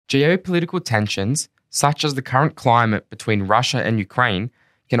Geopolitical tensions, such as the current climate between Russia and Ukraine,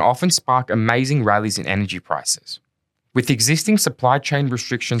 can often spark amazing rallies in energy prices. With existing supply chain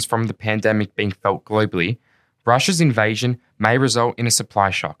restrictions from the pandemic being felt globally, Russia's invasion may result in a supply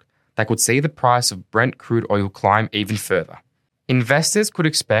shock that could see the price of Brent crude oil climb even further. Investors could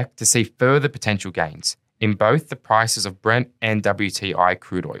expect to see further potential gains in both the prices of Brent and WTI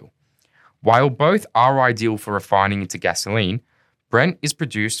crude oil. While both are ideal for refining into gasoline, Brent is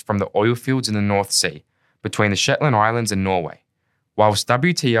produced from the oil fields in the North Sea, between the Shetland Islands and Norway, whilst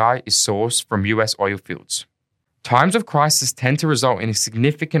WTI is sourced from US oil fields. Times of crisis tend to result in a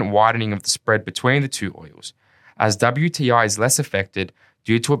significant widening of the spread between the two oils, as WTI is less affected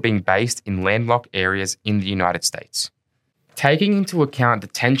due to it being based in landlocked areas in the United States. Taking into account the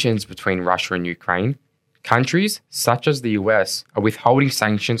tensions between Russia and Ukraine, countries such as the US are withholding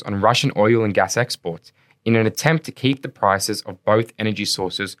sanctions on Russian oil and gas exports in an attempt to keep the prices of both energy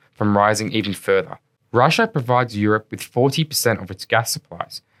sources from rising even further. Russia provides Europe with 40% of its gas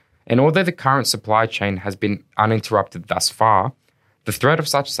supplies, and although the current supply chain has been uninterrupted thus far, the threat of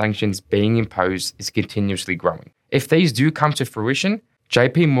such sanctions being imposed is continuously growing. If these do come to fruition,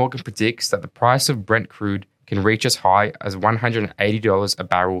 JP Morgan predicts that the price of Brent crude can reach as high as $180 a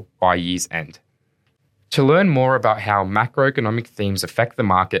barrel by year's end. To learn more about how macroeconomic themes affect the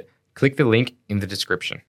market, click the link in the description.